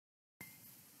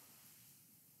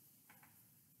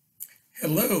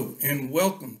Hello and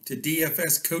welcome to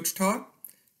DFS Coach Talk.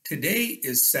 Today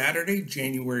is Saturday,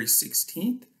 January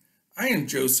 16th. I am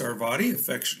Joe Sarvati,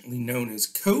 affectionately known as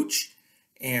Coach,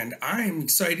 and I am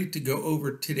excited to go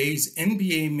over today's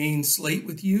NBA main slate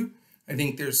with you. I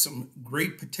think there's some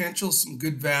great potential, some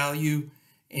good value,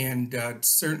 and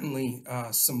certainly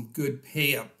some good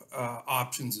pay-up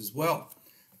options as well.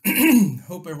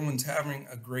 Hope everyone's having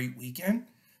a great weekend.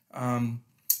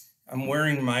 I'm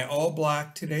wearing my all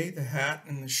black today, the hat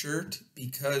and the shirt,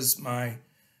 because my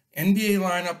NBA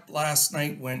lineup last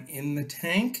night went in the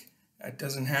tank. That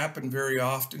doesn't happen very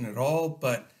often at all,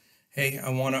 but hey, I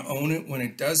want to own it when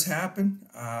it does happen.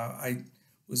 I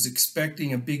was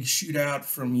expecting a big shootout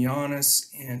from Giannis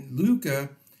and Luka,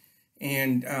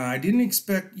 and I didn't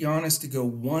expect Giannis to go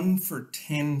 1 for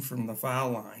 10 from the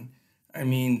foul line. I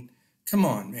mean, come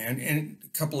on, man. And a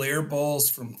couple air balls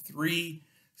from three.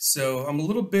 So I'm a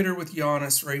little bitter with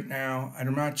Giannis right now.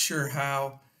 I'm not sure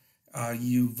how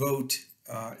you vote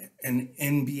an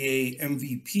NBA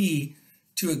MVP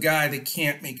to a guy that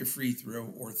can't make a free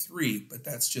throw or three, but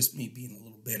that's just me being a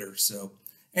little bitter. So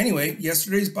anyway,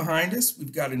 yesterday's behind us.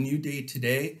 We've got a new day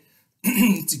today.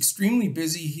 It's extremely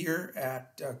busy here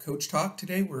at Coach Talk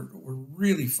today. We're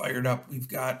really fired up. We've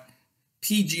got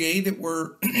PGA that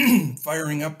we're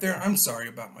firing up there. I'm sorry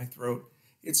about my throat.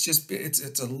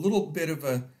 It's a little bit of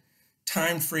a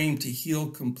time frame to heal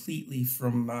completely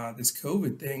from this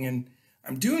COVID thing, and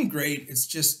I'm doing great. It's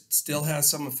just still has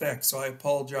some effects, so I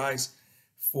apologize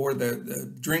for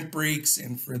the drink breaks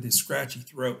and for the scratchy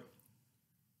throat.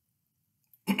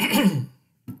 All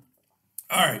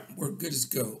right, we're good as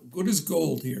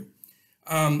gold here.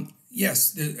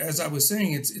 Yes, as I was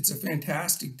saying, it's a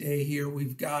fantastic day here.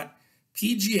 We've got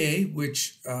PGA,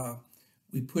 which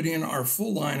we put in our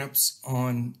full lineups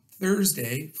on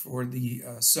Thursday for the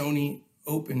Sony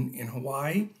Open in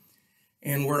Hawaii,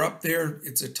 and we're up there.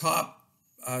 It's a top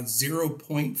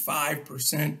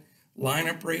 0.5%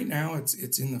 lineup right now.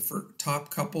 It's in the top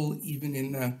couple, even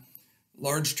in the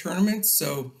large tournaments.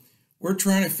 So we're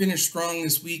trying to finish strong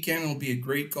this weekend. It'll be a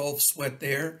great golf sweat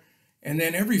there. And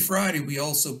then every Friday, we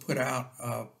also put out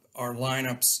our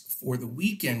lineups for the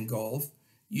weekend golf.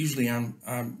 Usually I'm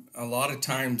a lot of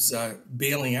times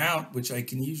bailing out, which I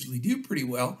can usually do pretty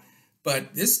well.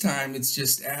 But this time it's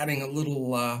just adding a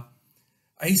little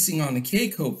icing on the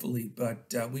cake, hopefully.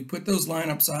 But we put those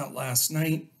lineups out last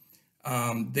night.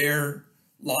 Their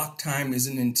lock time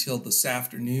isn't until this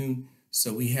afternoon,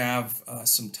 so we have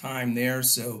some time there.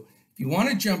 So if you want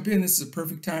to jump in, this is a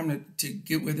perfect time to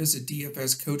get with us at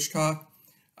DFS Coach Talk.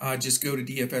 Just go to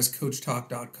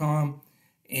dfscoachtalk.com.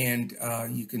 And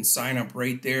you can sign up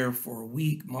right there for a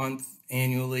week, month,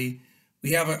 annually.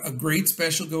 We have a great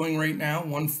special going right now,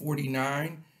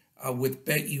 $149 with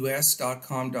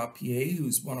betus.com.pa,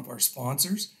 who's one of our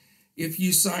sponsors. If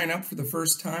you sign up for the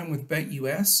first time with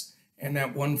BetUS and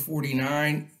that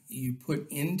 $149 you put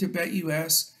into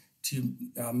BetUS to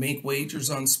make wagers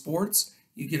on sports,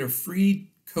 you get a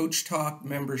free Coach Talk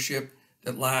membership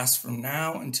that lasts from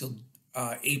now until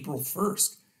April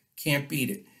 1st. Can't beat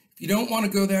it. If you don't want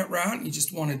to go that route and you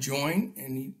just want to join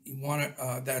and you want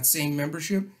that same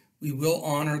membership, we will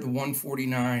honor the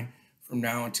 $149 from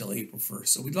now until April 1st.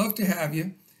 So we'd love to have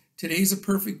you. Today's a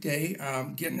perfect day,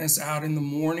 getting us out in the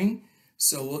morning.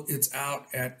 So it's out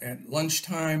at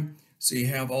lunchtime. So you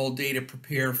have all day to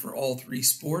prepare for all three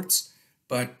sports,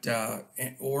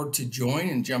 or to join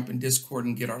and jump in Discord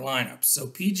and get our lineups. So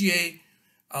PGA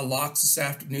locks this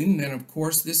afternoon. And then, of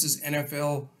course, this is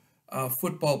NFL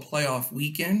football playoff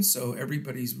weekend, so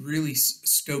everybody's really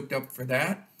stoked up for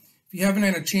that. If you haven't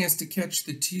had a chance to catch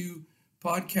the two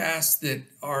podcasts that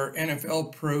our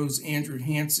NFL pros, Andrew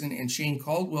Hansen and Shane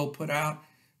Caldwell, put out,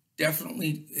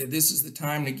 definitely this is the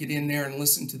time to get in there and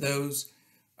listen to those.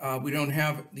 We don't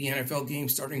have the NFL game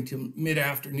starting till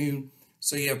mid-afternoon,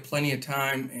 so you have plenty of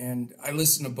time, and I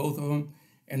listen to both of them,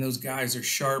 and those guys are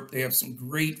sharp. They have some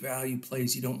great value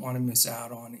plays you don't want to miss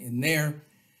out on in there.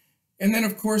 And then,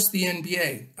 of course, the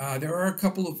NBA. There are a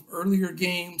couple of earlier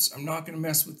games. I'm not going to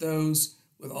mess with those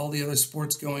with all the other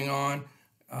sports going on.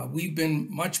 We've been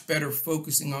much better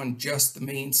focusing on just the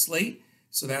main slate,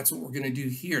 so that's what we're going to do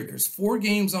here. There's 4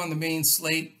 games on the main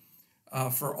slate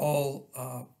for all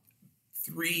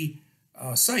three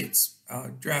sites,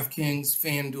 Draftkings,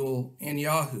 Fanduel, and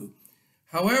Yahoo.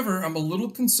 However, I'm a little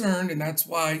concerned, and that's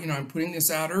why I'm putting this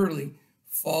out early.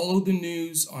 Follow the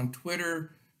news on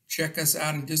Twitter. Check us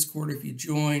out in Discord if you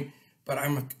join. But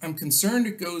I'm concerned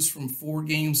it goes from 4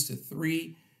 games to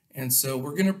 3. And so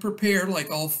we're going to prepare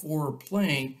like all 4 are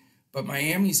playing. But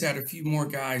Miami's had a few more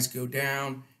guys go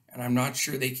down, and I'm not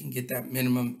sure they can get that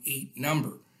minimum 8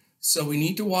 number. So we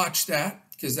need to watch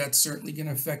that because that's certainly going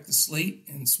to affect the slate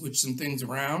and switch some things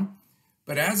around.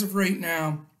 But as of right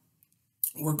now,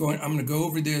 I'm going to go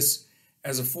over this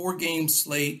as a 4-game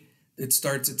slate that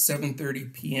starts at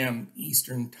 7:30 p.m.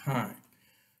 Eastern Time.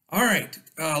 All right,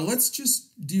 let's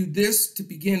just do this to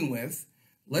begin with.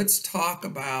 Let's talk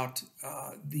about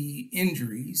the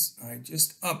injuries. I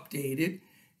just updated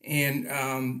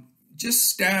and just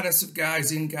status of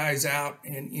guys in, guys out,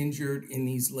 and injured in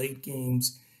these late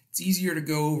games. It's easier to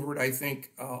go over it, I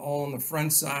think, all on the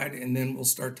front side, and then we'll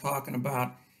start talking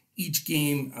about each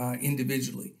game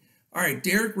individually. All right,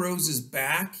 Derrick Rose is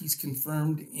back. He's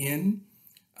confirmed in.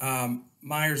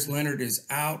 Myers Leonard is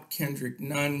out. Kendrick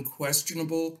Nunn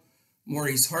questionable.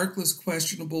 Maurice Harkless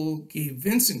questionable. Gabe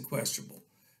Vincent questionable.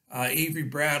 Avery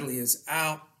Bradley is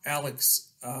out. Alex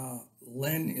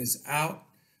Len is out.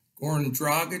 Goran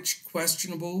Dragic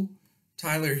questionable.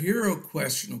 Tyler Hero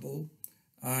questionable.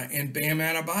 And Bam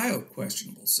Adebayo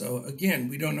questionable. So again,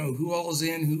 we don't know who all is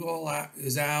in, who all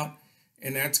is out,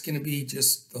 and that's going to be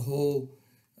just the whole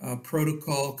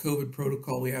protocol, COVID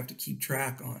protocol we have to keep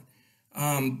track on.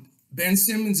 Ben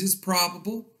Simmons is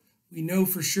probable. We know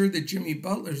for sure that Jimmy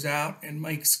Butler's out, and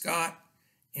Mike Scott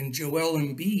and Joel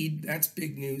Embiid, that's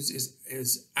big news,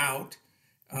 is out.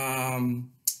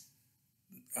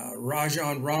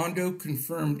 Rajon Rondo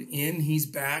confirmed in. He's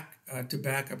back to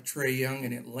back up Trae Young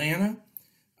in Atlanta.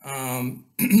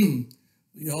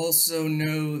 We also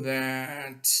know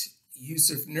that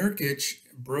Yusuf Nurkic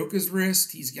broke his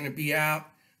wrist. He's going to be out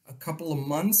a couple of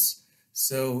months.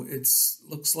 So it's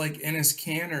looks like Enes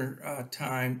Kanter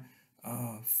time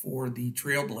for the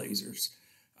Trailblazers.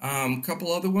 A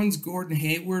couple other ones. Gordon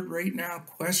Hayward right now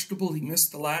questionable. He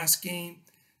missed the last game.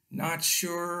 Not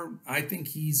sure. I think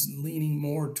he's leaning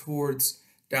more towards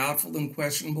doubtful than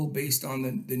questionable based on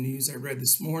the news I read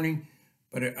this morning.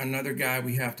 But another guy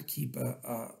we have to keep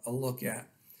a look at.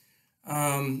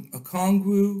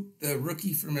 Okongwu, the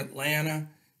rookie from Atlanta,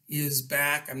 is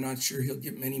back. I'm not sure he'll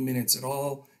get many minutes at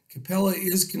all. Capella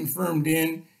is confirmed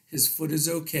in. His foot is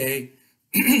okay,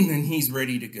 and he's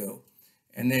ready to go.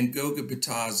 And then Goga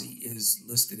Bitadze is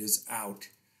listed as out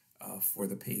for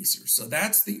the Pacers. So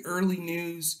that's the early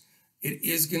news. It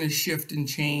is going to shift and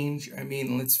change. I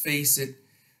mean, let's face it,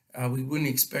 we wouldn't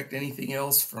expect anything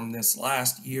else from this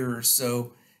last year or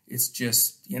so. It's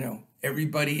just,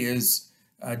 everybody is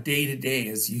day to day,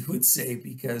 as you would say,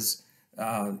 because,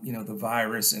 the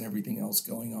virus and everything else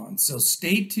going on. So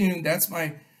stay tuned. That's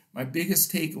my biggest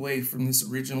takeaway from this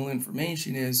original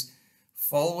information is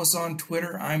follow us on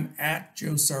Twitter. I'm at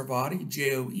Joe Sarvadi,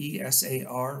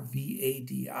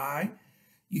 JoeSarvadi.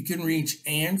 You can reach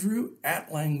Andrew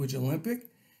at Language Olympic,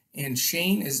 and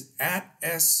Shane is at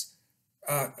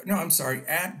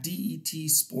at DET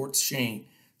Sports Shane.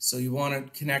 So you want to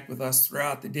connect with us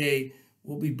throughout the day.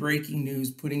 We'll be breaking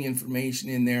news, putting information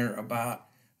in there about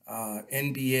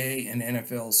NBA and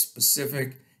NFL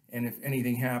specific. And if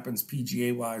anything happens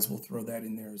PGA-wise, we'll throw that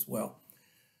in there as well.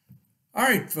 All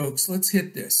right, folks, let's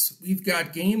hit this. We've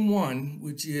got game one,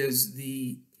 which is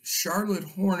the Charlotte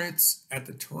Hornets at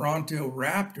the Toronto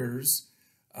Raptors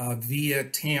via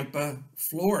Tampa,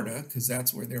 Florida, because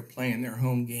that's where they're playing their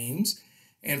home games.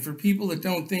 And for people that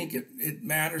don't think it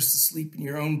matters to sleep in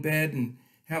your own bed and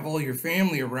have all your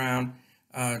family around,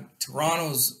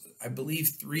 Toronto's, I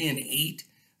believe, 3-8,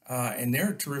 and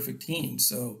they're a terrific team.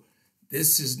 So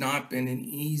this has not been an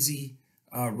easy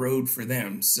road for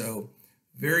them. So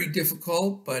very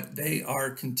difficult, but they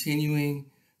are continuing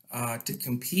to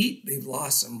compete. They've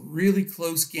lost some really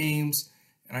close games,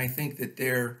 and I think that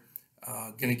they're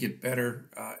going to get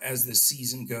better as the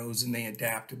season goes and they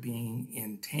adapt to being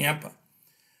in Tampa.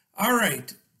 All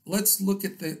right, let's look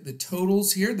at the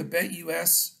totals here, the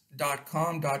betus.com.pa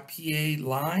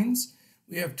lines.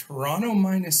 We have Toronto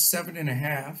minus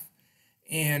 7.5,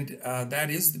 and that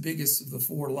is the biggest of the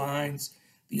four lines.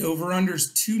 The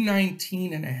over-under's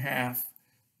 219.5.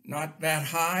 Not that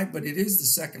high, but it is the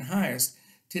second highest.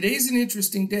 Today's an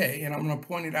interesting day, and I'm going to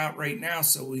point it out right now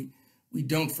so we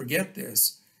don't forget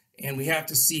this. And we have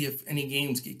to see if any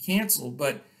games get canceled.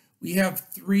 But we have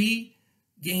 3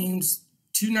 games,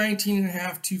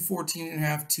 219.5,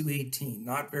 214.5, 218.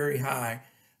 Not very high.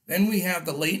 Then we have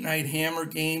the late night hammer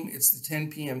game. It's the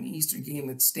 10 p.m. Eastern game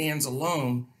that stands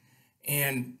alone.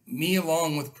 And me,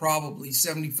 along with probably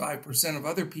 75% of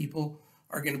other people,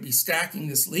 are going to be stacking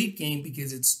this late game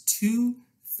because it's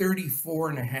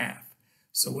 234.5.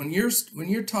 So when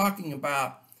you're talking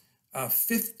about a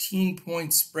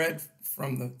 15-point spread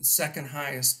from the second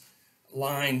highest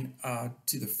line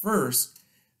to the first,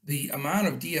 the amount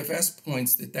of DFS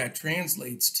points that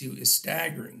translates to is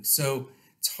staggering. So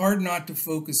it's hard not to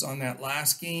focus on that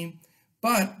last game,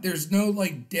 but there's no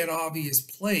like dead obvious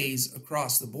plays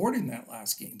across the board in that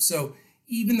last game. So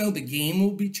even though the game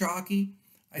will be chalky,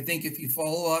 I think if you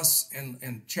follow us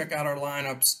and check out our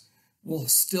lineups, we'll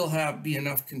still be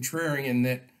enough contrarian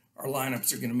that our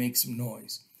lineups are going to make some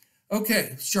noise.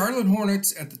 Okay, Charlotte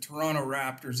Hornets at the Toronto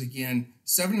Raptors again,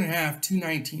 7.5,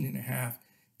 219.5.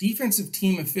 Defensive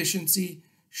team efficiency,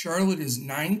 Charlotte is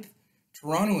 9th,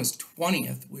 Toronto is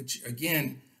 20th, which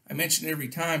again, I mention it every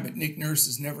time, but Nick Nurse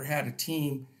has never had a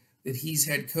team that he's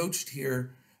head coached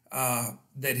here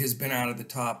that has been out of the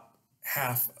top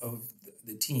half of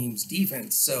the team's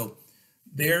defense. So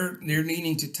they're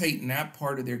needing to tighten that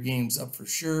part of their games up for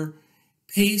sure.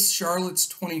 Pace, Charlotte's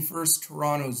 21st,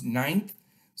 Toronto's 9th.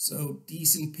 So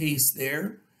decent pace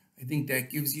there. I think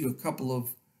that gives you a couple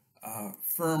of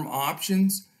firm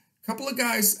options. A couple of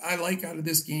guys I like out of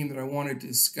this game that I wanted to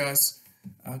discuss.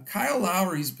 Kyle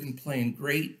Lowry's been playing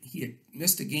great. He had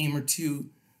missed a game or two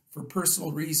for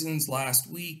personal reasons last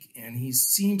week, and he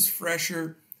seems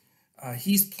fresher.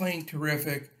 He's playing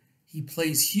terrific. He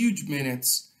plays huge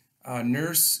minutes.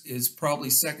 Nurse is probably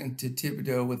second to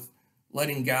Thibodeau with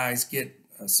letting guys get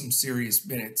some serious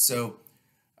minutes. So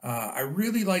I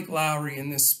really like Lowry in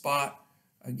this spot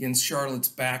against Charlotte's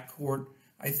backcourt.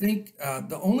 I think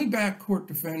the only backcourt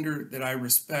defender that I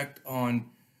respect on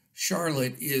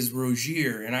Charlotte is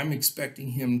Rozier, and I'm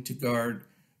expecting him to guard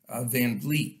Van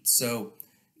Vliet. So,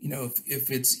 if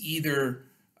it's either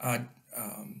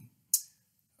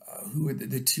who are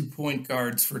the 2-point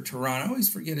guards for Toronto? I always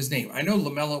forget his name. I know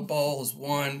LaMelo Ball is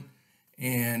one,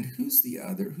 and who's the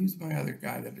other? Who's my other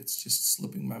guy that it's just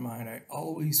slipping my mind? I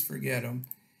always forget him.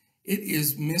 It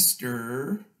is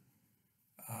Mr.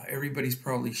 Everybody's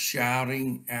probably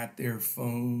shouting at their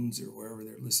phones or wherever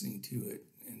they're listening to it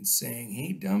and saying,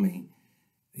 "Hey, dummy,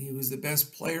 he was the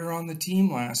best player on the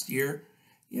team last year."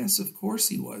 Yes, of course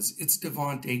he was. It's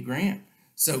Devontae Graham.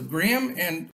 So Graham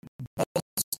and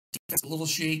Ball's a little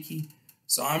shaky.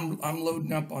 So I'm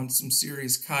loading up on some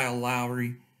serious Kyle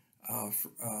Lowry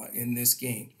in this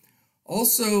game.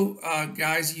 Also,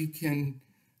 guys, you can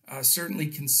certainly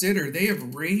consider, they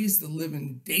have raised the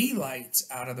living daylights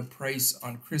out of the price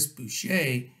on Chris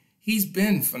Boucher. He's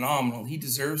been phenomenal. He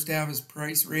deserves to have his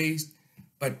price raised,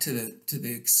 but to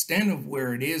the extent of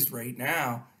where it is right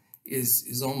now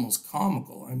is almost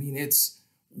comical. I mean, it's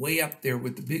way up there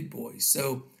with the big boys.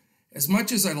 So as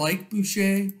much as I like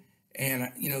Boucher,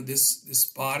 and this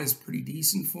spot is pretty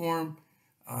decent for him,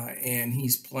 and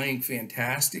he's playing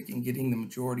fantastic and getting the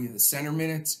majority of the center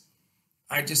minutes,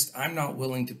 I'm not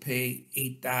willing to pay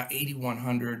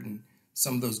 $8,100 and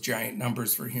some of those giant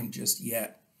numbers for him just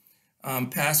yet.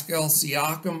 Pascal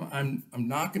Siakam, I'm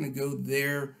not going to go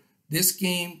there this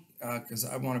game because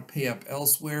I want to pay up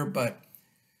elsewhere, but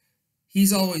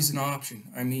he's always an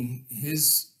option. I mean,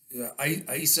 his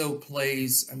ISO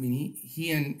plays, I mean,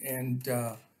 he and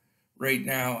right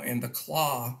now and the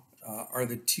Claw are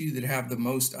the two that have the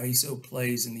most ISO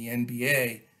plays in the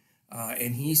NBA.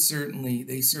 And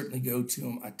they certainly go to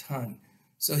him a ton.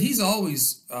 So he's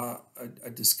always a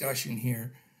discussion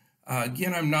here.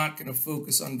 Again, I'm not going to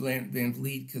focus on Van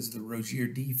Vliet because of the Rozier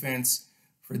defense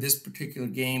for this particular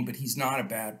game, but he's not a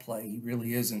bad play. He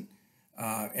really isn't.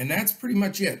 And that's pretty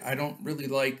much it. I don't really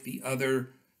like the other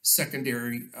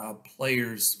secondary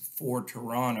players for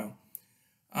Toronto.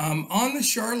 On the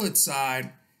Charlotte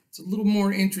side, it's a little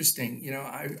more interesting.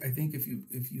 I think if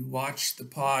you watch the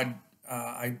pod,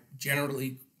 I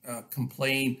generally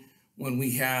complain when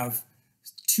we have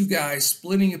two guys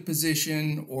splitting a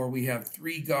position or we have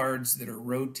three guards that are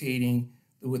rotating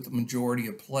with the majority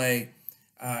of play.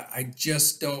 I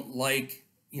just don't like,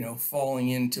 falling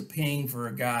into paying for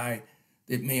a guy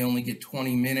that may only get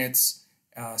 20 minutes,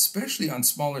 especially on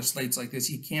smaller slates like this.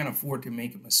 You can't afford to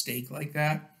make a mistake like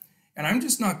that. And I'm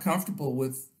just not comfortable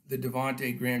with the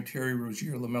Devontae Graham, Terry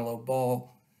Rozier, LaMelo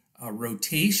Ball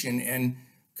rotation. And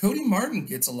Cody Martin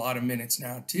gets a lot of minutes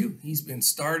now, too. He's been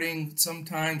starting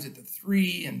sometimes at the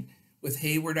 3, and with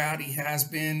Hayward out, he has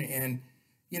been. And,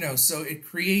 so it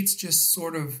creates just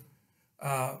sort of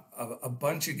a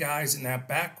bunch of guys in that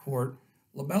backcourt.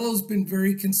 LaMelo's been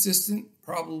very consistent,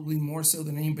 probably more so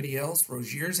than anybody else.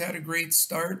 Rozier's had a great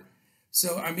start.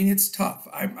 So, I mean, it's tough.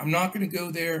 I'm not going to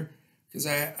go there because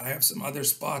I have some other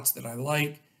spots that I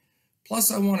like.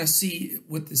 Plus, I want to see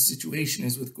what the situation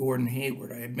is with Gordon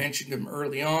Hayward. I had mentioned him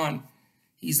early on.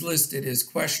 He's listed as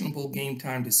questionable game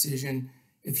time decision.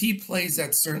 If he plays,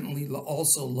 that certainly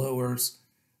also lowers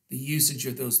the usage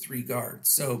of those three guards.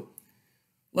 So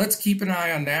let's keep an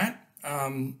eye on that.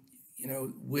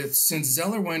 Since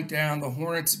Zeller went down, the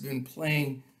Hornets have been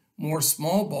playing more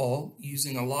small ball,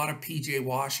 using a lot of P.J.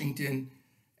 Washington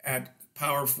at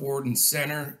power forward and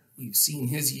center. we've seen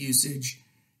his usage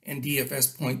and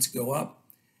DFS points go up.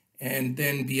 And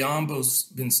then Biombo's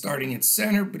been starting at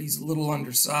center, but he's a little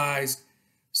undersized.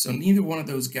 So neither one of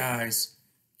those guys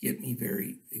get me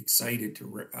very excited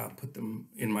to put them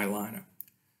in my lineup.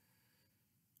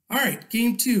 All right,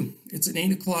 game 2. It's an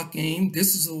 8 o'clock game.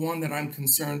 This is the one that I'm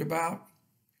concerned about.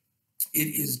 It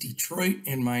is Detroit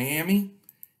and Miami.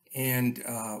 And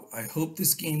I hope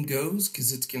this game goes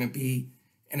because it's going to be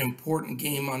an important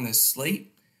game on this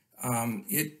slate.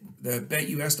 The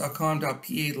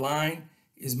betus.com.pa line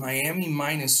is Miami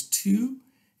 -2,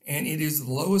 and it is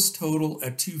the lowest total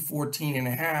at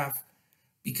 214.5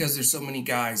 because there's so many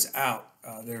guys out.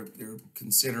 They're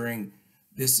considering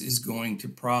this is going to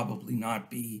probably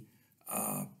not be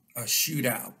a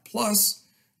shootout. Plus,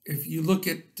 if you look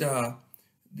at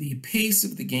the pace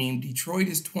of the game, Detroit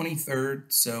is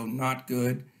 23rd, so not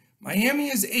good. Miami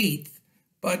is 8th,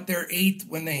 but they're 8th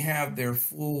when they have their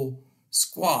full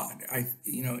squad.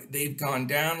 They've gone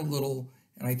down a little,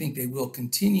 and I think they will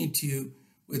continue to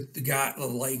with the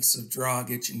likes of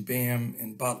Dragic and Bam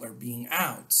and Butler being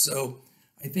out. So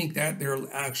I think that they're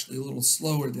actually a little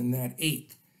slower than that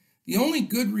 8th. The only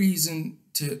good reason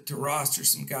to roster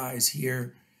some guys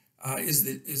here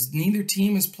is neither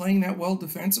team is playing that well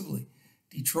defensively.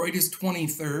 Detroit is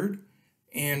 23rd,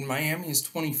 and Miami is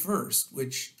 21st,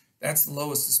 which that's the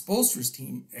lowest the Spoelstra's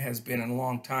team has been in a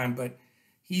long time, but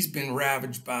he's been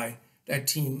ravaged by that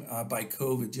team by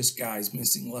COVID, just guys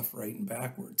missing left, right, and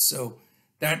backwards. So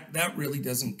that really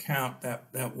doesn't count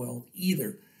that well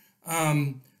either.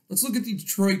 Let's look at the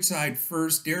Detroit side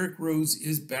first. Derrick Rose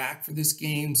is back for this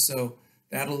game, so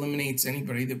that eliminates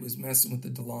anybody that was messing with the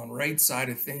DeLon Wright side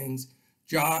of things.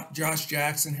 Josh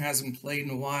Jackson hasn't played in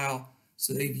a while,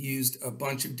 so they've used a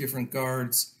bunch of different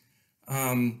guards.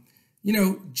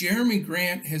 Jeremy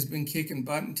Grant has been kicking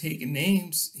butt and taking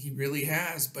names. He really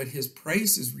has, but his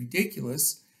price is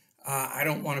ridiculous. I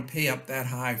don't want to pay up that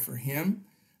high for him,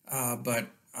 but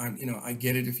I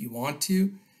get it if you want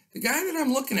to. The guy that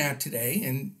I'm looking at today,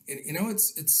 and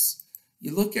it's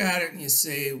you look at it and you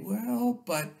say, well,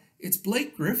 but it's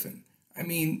Blake Griffin. I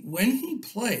mean, when he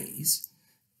plays,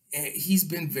 he's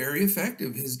been very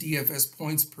effective. His DFS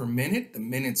points per minute, the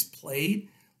minutes played.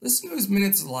 Listen to his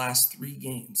minutes the last 3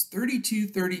 games, 32,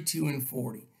 32, and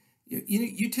 40.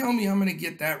 You tell me I'm going to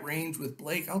get that range with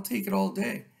Blake, I'll take it all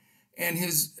day. And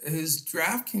his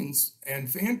Draftkings and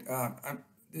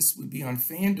this would be on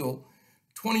Fanduel,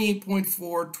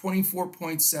 28.4,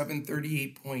 24.7,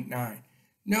 38.9.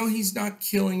 No, he's not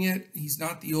killing it. He's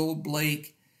not the old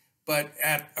Blake, but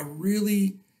at a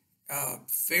really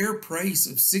fair price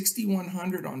of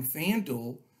 $6,100 on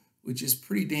Fanduel, which is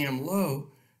pretty damn low,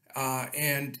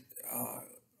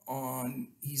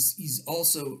 he's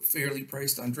also fairly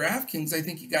priced on DraftKings. I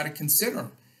think you got to consider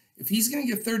him. If he's going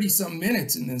to get 30-some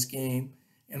minutes in this game,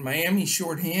 and Miami's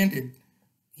shorthanded,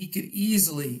 he could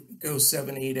easily go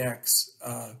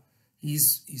 7-8x.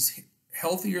 He's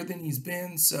healthier than he's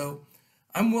been, so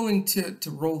I'm willing to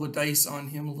roll the dice on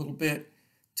him a little bit.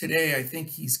 Today, I think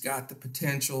he's got the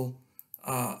potential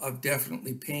of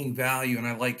definitely paying value, and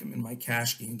I like him in my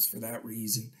cash games for that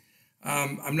reason.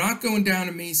 I'm not going down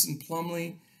to Mason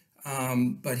Plumlee,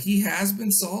 but he has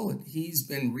been solid. He's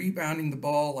been rebounding the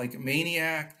ball like a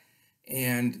maniac,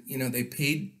 and, they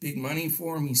paid big money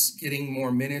for him. He's getting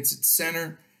more minutes at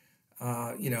center,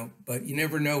 but you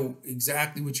never know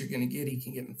exactly what you're going to get. He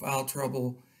can get in foul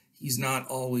trouble. He's not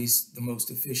always the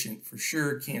most efficient for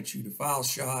sure. Can't shoot a foul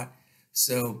shot.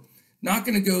 So not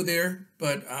going to go there,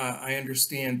 but I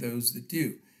understand those that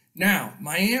do. Now,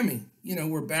 Miami,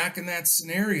 we're back in that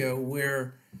scenario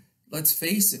where, let's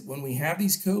face it, when we have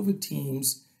these COVID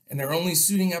teams and they're only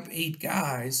suiting up 8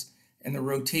 guys and the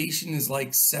rotation is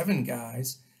like 7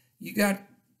 guys, you got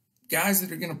guys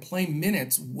that are going to play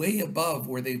minutes way above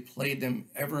where they've played them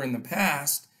ever in the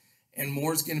past, and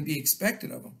more is going to be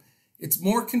expected of them. It's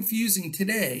more confusing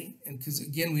today, and because,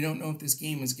 again, we don't know if this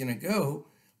game is going to go,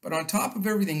 but on top of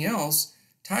everything else,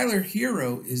 Tyler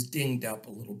Hero is dinged up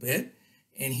a little bit,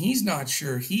 and he's not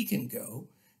sure he can go,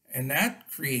 and that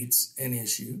creates an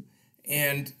issue.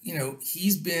 And,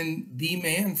 he's been the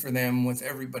man for them with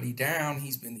everybody down.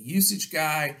 He's been the usage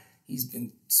guy. He's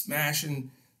been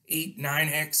smashing 8,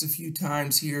 9x a few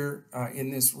times here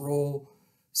in this role.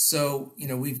 So,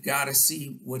 we've got to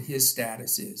see what his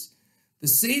status is. The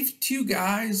safe 2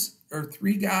 guys or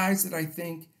 3 guys that I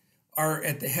think are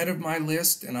at the head of my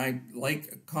list, and I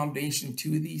like a combination of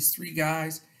 2 of these 3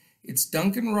 guys. It's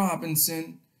Duncan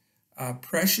Robinson,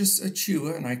 Precious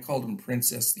Achiuwa, and I called him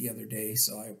Princess the other day,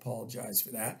 so I apologize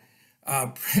for that.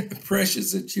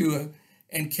 Precious Achiuwa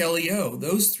and Kelly O.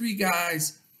 Those 3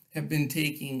 guys have been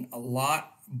taking a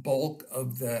lot bulk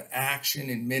of the action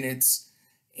and minutes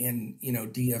and,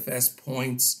 DFS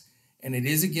points. And it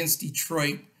is against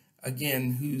Detroit,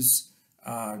 again, who's,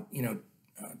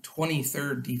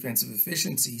 23rd defensive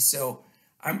efficiency. So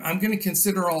I'm going to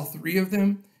consider all three of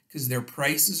them because their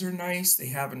prices are nice. They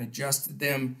haven't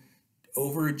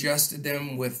over-adjusted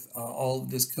them with all of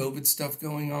this COVID stuff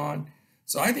going on.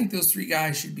 So I think those three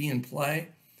guys should be in play.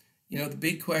 The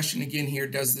big question again here,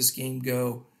 does this game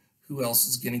go? Who else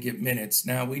is going to get minutes?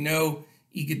 Now, we know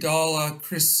Iguodala,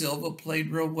 Chris Silva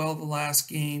played real well the last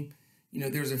game.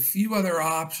 There's a few other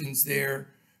options there.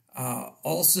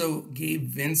 Also, Gabe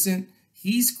Vincent,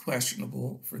 he's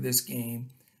questionable for this game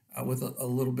with a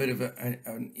little bit of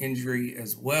an injury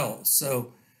as well.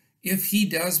 So if he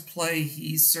does play,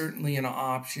 he's certainly an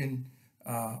option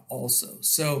also.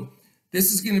 So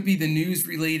this is going to be the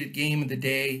news-related game of the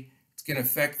day. It's going to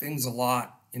affect things a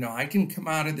lot. I can come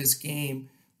out of this game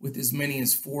with as many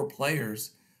as 4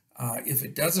 players. If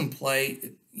it doesn't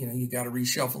play, you got to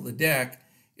reshuffle the deck.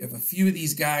 If a few of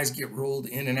these guys get rolled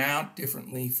in and out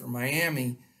differently for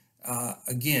Miami,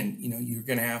 again, you're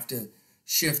going to have to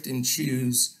shift and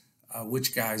choose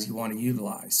which guys you want to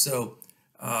utilize. So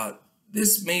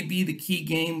this may be the key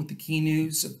game with the key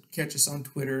news. So catch us on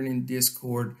Twitter and in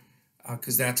Discord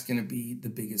because that's going to be the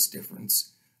biggest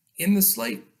difference in the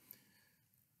slate.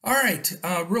 All right,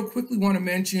 real quickly want to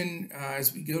mention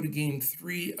as we go to game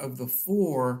 3 of the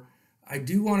 4, I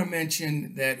do want to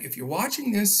mention that if you're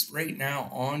watching this right now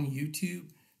on YouTube,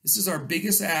 this is our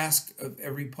biggest ask of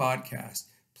every podcast.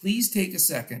 Please take a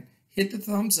second, hit the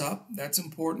thumbs up, that's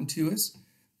important to us.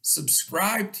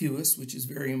 Subscribe to us, which is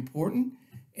very important,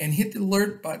 and hit the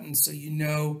alert button so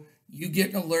you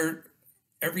get an alert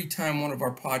every time one of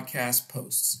our podcasts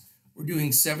posts. We're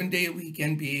doing 7-day-a-week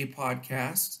NBA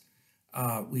podcasts.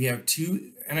 We have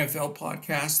 2 NFL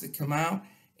podcasts that come out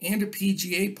and a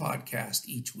PGA podcast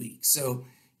each week. So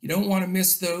you don't want to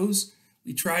miss those.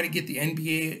 We try to get the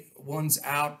NBA ones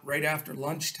out right after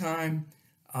lunchtime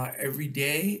every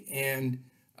day, and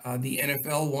the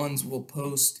NFL ones will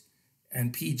post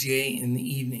and PGA in the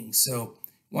evening. So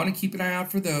you want to keep an eye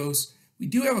out for those. We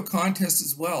do have a contest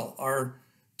as well. Our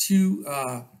 2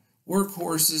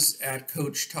 workhorses at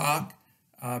Coach Talk,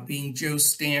 being Joe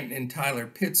Stanton and Tyler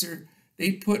Pitzer,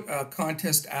 they put a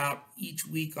contest out each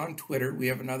week on Twitter. We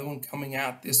have another one coming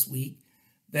out this week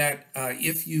that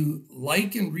if you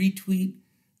like and retweet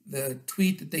the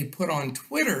tweet that they put on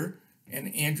Twitter,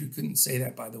 and Andrew couldn't say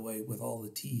that, by the way, with all the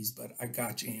T's, but I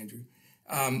got you, Andrew.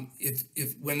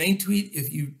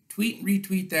 If you tweet and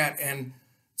retweet that and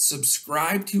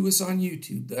subscribe to us on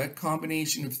YouTube, that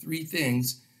combination of 3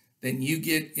 things, then you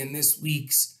get in this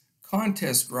week's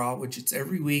contest draw, which it's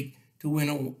every week, to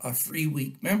win a free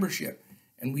week membership.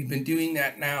 And we've been doing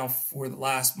that now for the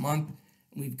last month.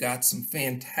 And we've got some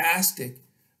fantastic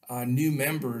new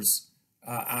members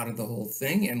out of the whole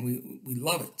thing, and we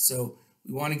love it. So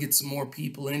we want to get some more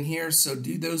people in here. So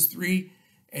do those 3,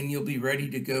 and you'll be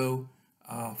ready to go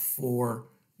for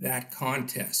that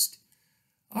contest.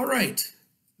 All right,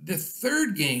 the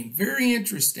third game, very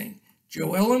interesting.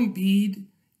 Joel Embiid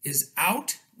is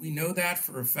out. We know that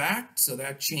for a fact, so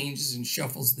that changes and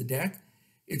shuffles the deck.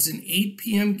 It's an 8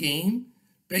 p.m. game.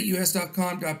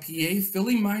 BetUS.com.pa,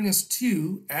 Philly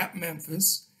 -2 at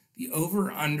Memphis. The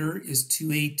over-under is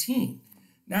 218.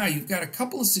 Now, you've got a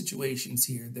couple of situations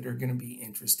here that are going to be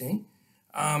interesting.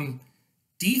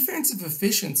 Defensive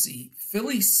efficiency,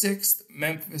 Philly 6th,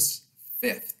 Memphis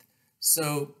 5th.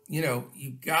 So,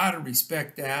 you got to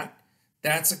respect that.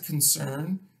 That's a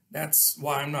concern. That's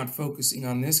why I'm not focusing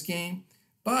on this game.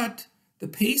 But the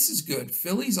pace is good.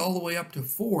 Philly's all the way up to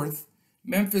 4th.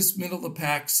 Memphis, middle of the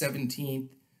pack, 17th.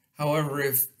 However,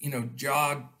 if,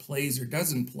 Jod plays or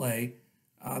doesn't play,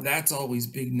 that's always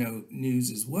big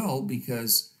news as well,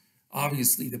 because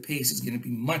obviously the pace is going to be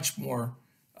much more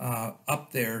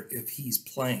up there if he's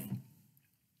playing.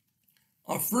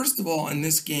 First of all, in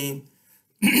this game,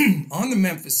 on the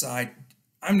Memphis side,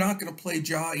 I'm not going to play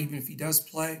Ja even if he does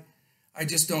play. I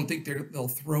just don't think they'll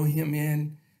throw him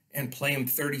in and play him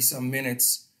 30-some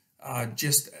minutes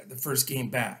just the first game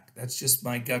back. That's just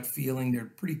my gut feeling. They're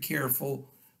pretty careful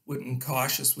and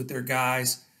cautious with their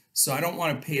guys. So I don't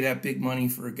want to pay that big money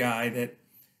for a guy that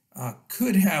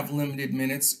could have limited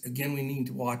minutes. Again, we need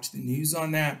to watch the news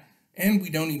on that. And we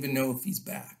don't even know if he's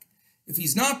back. If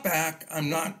he's not back, I'm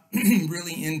not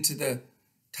really into the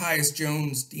Tyus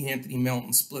Jones, DeAnthony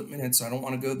Melton split minutes. So I don't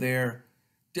want to go there.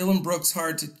 Dylan Brooks,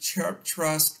 hard to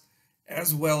trust,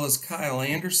 as well as Kyle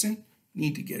Anderson.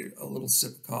 Need to get a little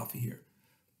sip of coffee here.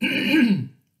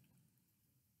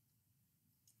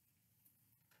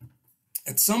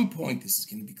 At some point, this is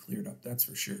going to be cleared up, that's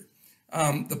for sure.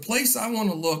 The place I want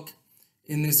to look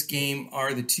in this game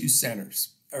are the two centers,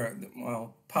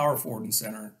 power forward and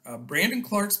center. Brandon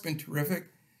Clark's been terrific,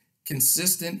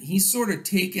 consistent. He's sort of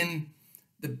taken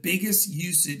the biggest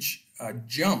usage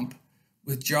jump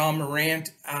with Ja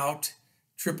Morant out,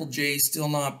 Triple J still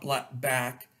not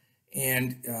back,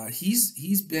 and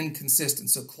he's been consistent.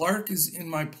 So Clark is in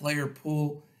my player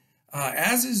pool,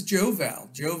 as is Joe Val.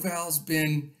 Joe Val's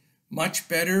been much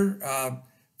better.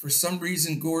 For some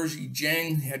reason, Gorgie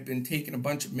Jeng had been taking a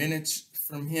bunch of minutes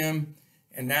from him,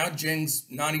 and now Jeng's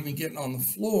not even getting on the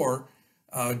floor.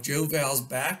 Joe Val's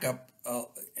backup,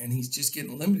 and he's just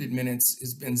getting limited minutes,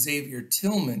 has been Xavier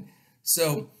Tillman.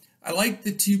 So I like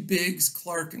the two bigs,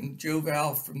 Clark and Joe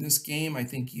Val, from this game. I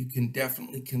think you can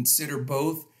definitely consider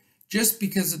both just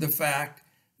because of the fact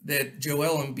that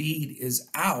Joel Embiid is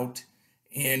out,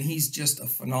 and he's just a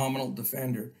phenomenal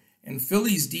defender. And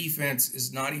Philly's defense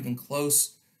is not even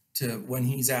close to when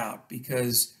he's out,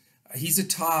 because he's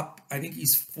I think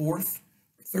he's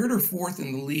third or fourth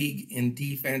in the league in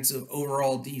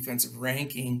overall defensive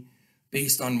ranking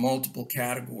based on multiple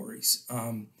categories.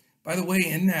 By the way,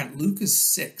 in that, Luka's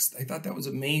sixth. I thought that was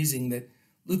amazing that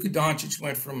Luka Doncic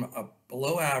went from a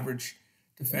below average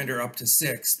defender up to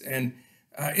sixth. And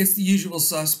it's the usual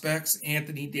suspects: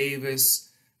 Anthony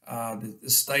Davis, the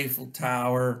Stifle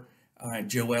Tower,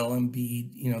 Joel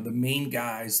Embiid, the main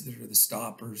guys that are the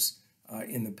stoppers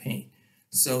in the paint.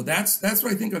 So that's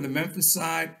what I think on the Memphis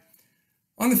side.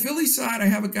 On the Philly side, I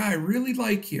have a guy I really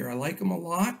like here. I like him a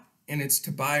lot, and it's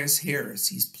Tobias Harris.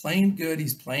 He's playing good.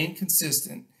 He's playing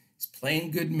consistent. He's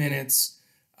playing good minutes.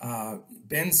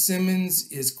 Ben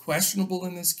Simmons is questionable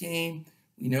in this game.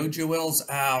 We know Joel's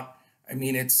out. I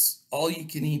mean, it's all you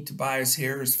can eat Tobias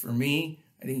Harris for me.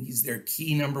 I think he's their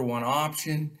key number one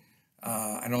option.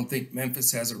 I don't think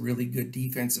Memphis has a really good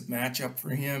defensive matchup for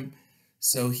him.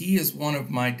 So he is one of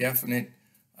my definite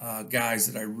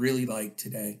guys that I really like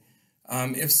today.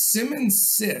 If Simmons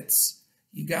sits,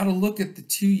 you got to look at the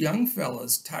two young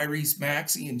fellas, Tyrese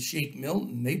Maxey and Shake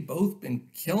Milton. They've both been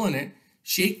killing it.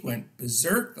 Shake went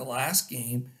berserk the last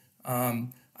game.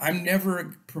 I'm never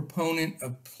a proponent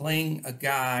of playing a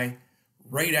guy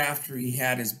right after he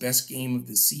had his best game of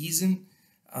the season.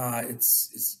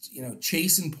 It's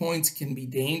chasing points can be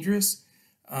dangerous.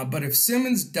 But if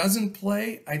Simmons doesn't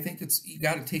play, I think you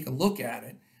got to take a look at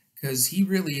it, because he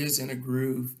really is in a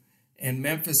groove, and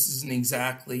Memphis isn't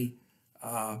exactly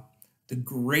the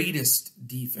greatest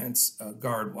defense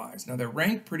guard-wise. Now, they're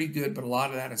ranked pretty good, but a lot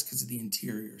of that is because of the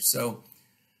interior. So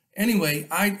anyway,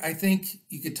 I think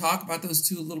you could talk about those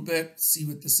two a little bit, see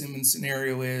what the Simmons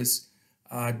scenario is.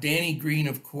 Danny Green,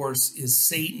 of course, is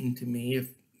Satan to me. If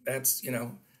that's,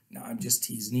 no, I'm just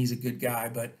teasing. He's a good guy,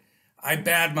 but I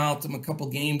badmouthed him a couple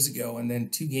games ago, and then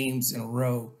 2 games in a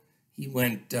row, he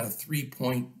went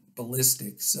 3-point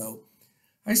ballistic. So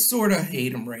I sort of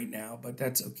hate him right now, but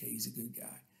that's okay. He's a good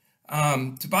guy.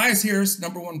 Tobias Harris,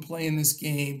 number one play in this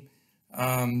game.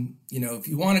 If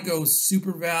you want to go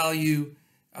super value,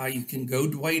 you can go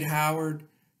Dwight Howard.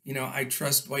 I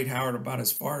trust Dwight Howard about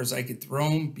as far as I could throw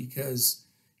him, because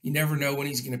you never know when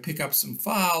he's going to pick up some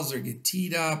fouls or get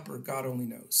teed up, or God only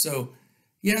knows. So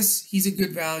yes, he's a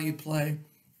good value play.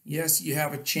 Yes, you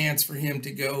have a chance for him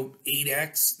to go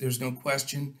 8x. There's no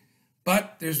question.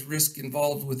 But there's risk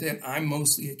involved with it. I'm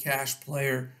mostly a cash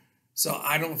player, so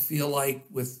I don't feel like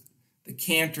with the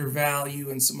Cantor value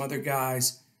and some other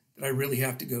guys that I really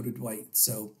have to go to Dwight.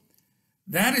 So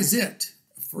that is it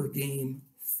for game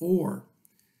 4.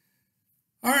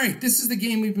 All right, this is the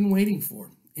game we've been waiting for.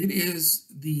 It is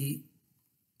the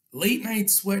late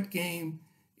night sweat game.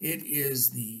 It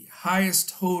is the highest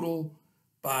total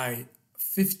by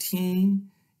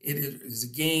 15. It is a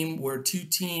game where two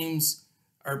teams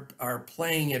are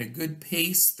playing at a good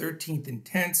pace, 13th and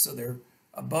 10th, so they're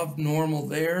above normal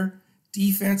there.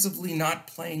 Defensively, not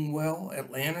playing well.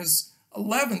 Atlanta's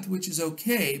 11th, which is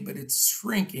okay, but it's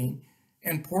shrinking.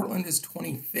 And Portland is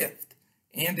 25th,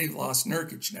 and they've lost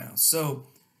Nurkic now. So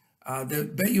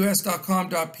the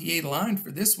betus.com.pa line for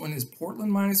this one is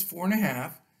Portland minus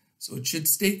 4.5, so it should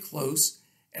stay close.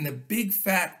 And the big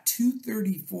fat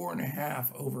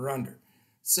 234.5 over under.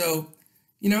 So,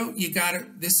 you got to,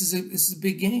 this is a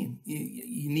big game.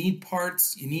 You need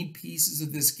parts, you need pieces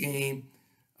of this game,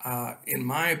 in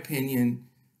my opinion,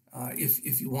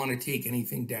 if you want to take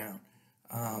anything down.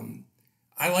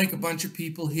 I like a bunch of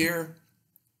people here.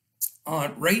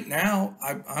 Right now,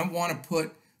 I want to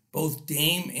put both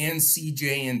Dame and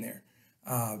CJ in there.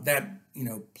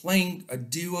 Playing a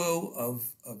duo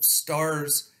of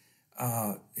stars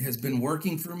has been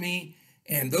working for me.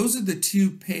 And those are the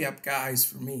two pay-up guys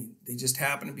for me. They just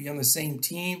happen to be on the same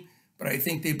team, but I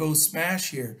think they both smash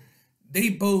here. they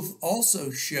both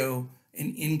also show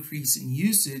an increase in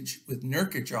usage with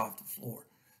Nurkic off the floor.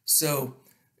 So,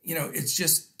 it's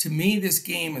just, to me, this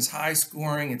game is high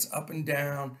scoring. It's up and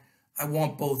down. I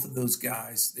want both of those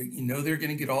guys. They're going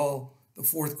to get all the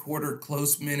fourth quarter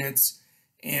close minutes,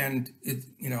 and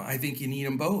I think you need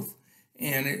them both.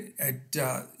 And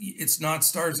it's not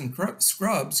stars and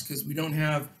scrubs because we don't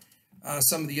have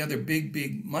some of the other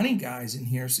big money guys in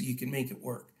here, so you can make it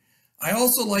work. I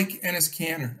also like Enes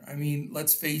Kanter. I mean,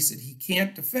 let's face it, he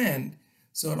can't defend,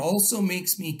 so it also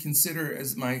makes me consider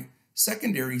as my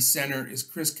secondary center is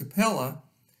Chris Capella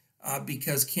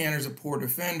because Kanter's a poor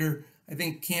defender. I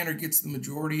think Kanter gets the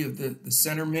majority of the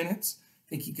center minutes. I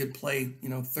think he could play,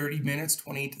 30 minutes,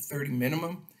 28 to 30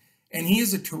 minimum. And he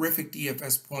is a terrific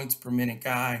DFS points per minute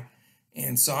guy.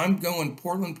 And so I'm going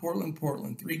Portland.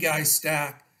 3 guys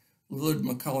stack, Lillard,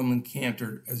 McCollum, and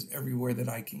Kanter as everywhere that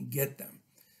I can get them.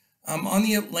 On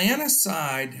the Atlanta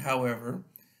side, however,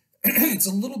 it's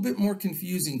a little bit more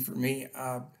confusing for me.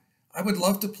 I would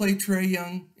love to play Trae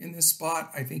Young in this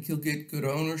spot. I think he'll get good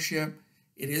ownership.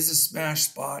 It is a smash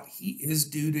spot. He is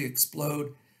due to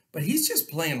explode, but he's just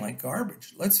playing like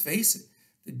garbage. Let's face it.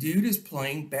 The dude is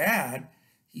playing bad.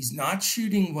 He's not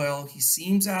shooting well. He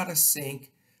seems out of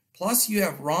sync. Plus, you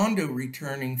have Rondo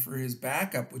returning for his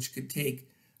backup, which could take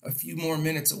a few more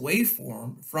minutes away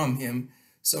from him.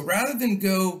 So rather than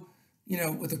go,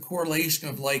 with a correlation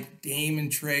of like Dame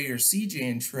and Trae or CJ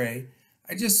and Trae,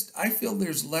 I feel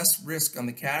there's less risk on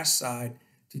the cash side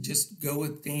to just go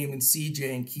with Dame and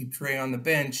CJ and keep Trae on the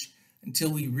bench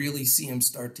until we really see him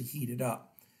start to heat it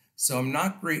up. So I'm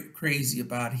not crazy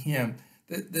about him.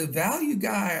 The value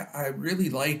guy I really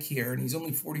like here, and he's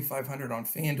only 4,500 on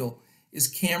Fanduel, is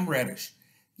Cam Reddish.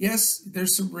 Yes,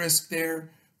 there's some risk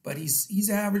there, but he's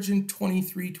averaging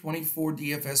 23, 24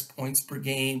 DFS points per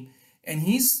game, and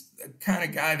he's the kind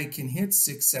of guy that can hit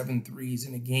 6, 7 threes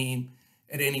in a game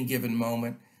at any given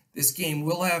moment. This game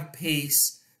will have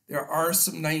pace. There are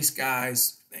some nice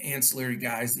guys, ancillary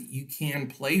guys, that you can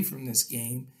play from this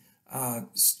game,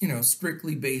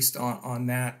 strictly based on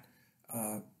that,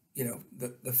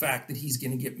 the fact that he's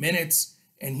going to get minutes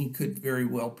and he could very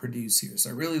well produce here. So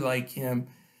I really like him.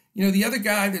 The other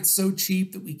guy that's so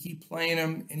cheap that we keep playing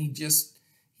him and he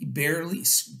barely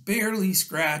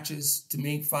scratches to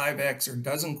make 5X or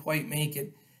doesn't quite make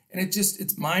it. And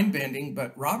it's mind-bending,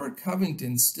 but Robert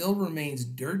Covington still remains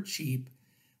dirt cheap.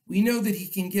 We know that he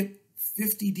can get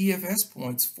 50 DFS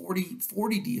points, 40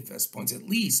 DFS points at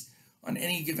least on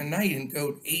any given night and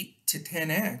go 8 to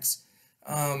 10X.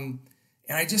 And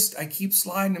I keep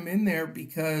sliding him in there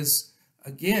because,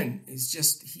 again, he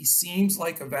seems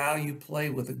like a value play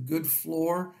with a good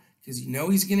floor because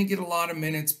he's going to get a lot of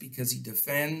minutes because he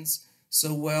defends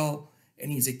so well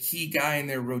and he's a key guy in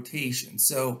their rotation.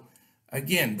 So,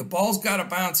 again, the ball's got to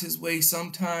bounce his way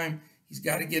sometime. He's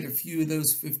got to get a few of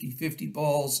those 50-50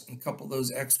 balls and a couple of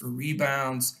those extra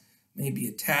rebounds, maybe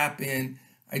a tap in.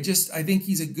 I think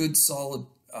he's a good, solid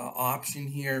option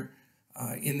here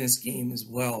in this game as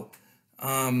well.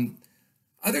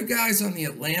 Other guys on the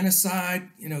Atlanta side,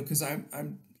 because I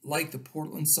like the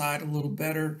Portland side a little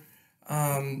better.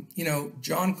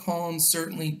 John Collins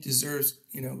certainly deserves,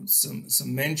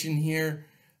 some mention here.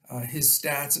 His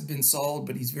stats have been solid,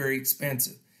 but he's very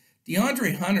expensive.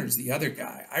 DeAndre Hunter's the other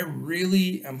guy. I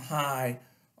really am high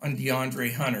on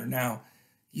DeAndre Hunter. Now,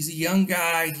 he's a young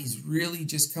guy. He's really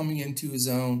just coming into his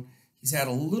own. He's had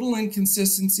a little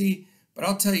inconsistency, but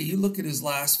I'll tell you, you look at his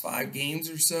last 5 games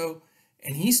or so,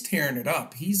 and he's tearing it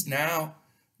up. He's now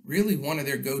really one of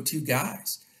their go-to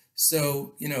guys.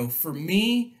 So, for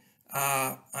me,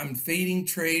 I'm fading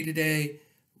Trae today.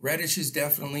 Reddish is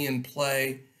definitely in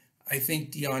play. I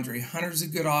think DeAndre Hunter's a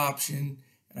good option.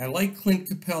 And I like Clint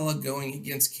Capella going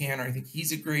against Kanter. I think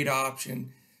he's a great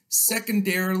option.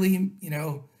 Secondarily,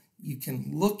 you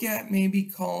can look at maybe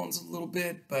Collins a little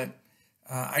bit, but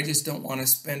I just don't want to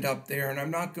spend up there. And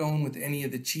I'm not going with any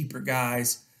of the cheaper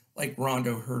guys like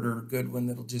Rondo, Herter, or Goodwin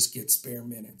that'll just get spare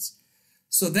minutes.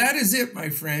 So that is it, my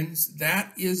friends.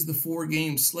 That is the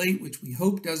 4-game slate, which we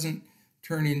hope doesn't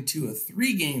turn into a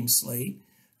 3-game slate.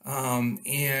 We're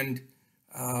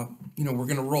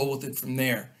going to roll with it from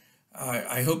there.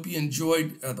 I hope you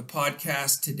enjoyed the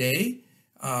podcast today.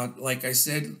 Like I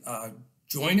said,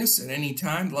 join us at any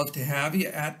time. Love to have you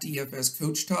at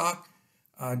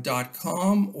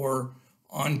dfscoachtalk.com or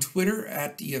on Twitter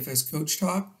at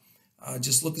dfscoachtalk.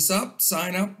 Just look us up,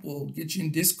 sign up. We'll get you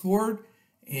in Discord,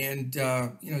 and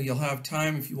you'll have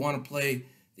time if you want to play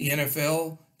the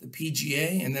NFL, the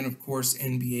PGA, and then of course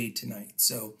NBA tonight.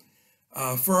 So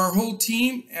for our whole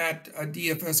team at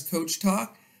DFS Coach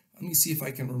Talk, let me see if I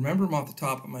can remember them off the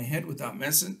top of my head without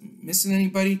missing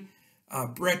anybody.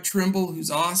 Brett Trimble,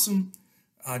 who's awesome,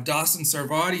 Dawson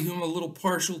Sarvati, who I'm a little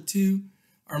partial to,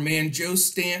 our man Joe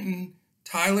Stanton,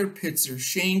 Tyler Pitzer,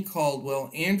 Shane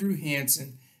Caldwell, Andrew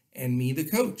Hansen, and me, the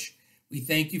coach. We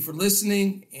thank you for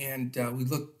listening, and we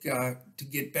look to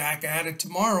get back at it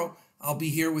tomorrow. I'll be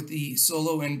here with the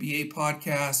Solo NBA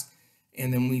podcast,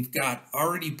 and then we've got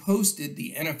already posted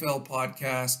the NFL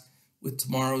podcast with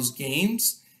tomorrow's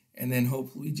games, and then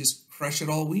hopefully just crush it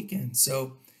all weekend.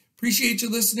 So appreciate you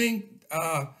listening.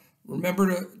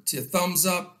 Remember to thumbs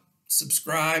up,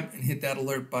 subscribe, and hit that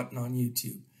alert button on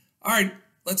YouTube. All right,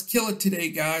 let's kill it today,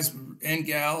 guys and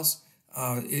gals.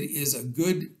 It is a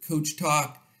good Coach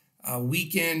Talk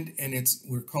weekend, and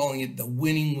we're calling it the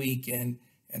winning weekend,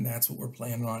 and that's what we're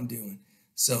planning on doing.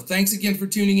 So thanks again for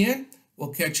tuning in.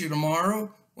 We'll catch you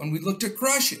tomorrow when we look to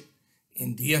crush it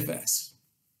in DFS.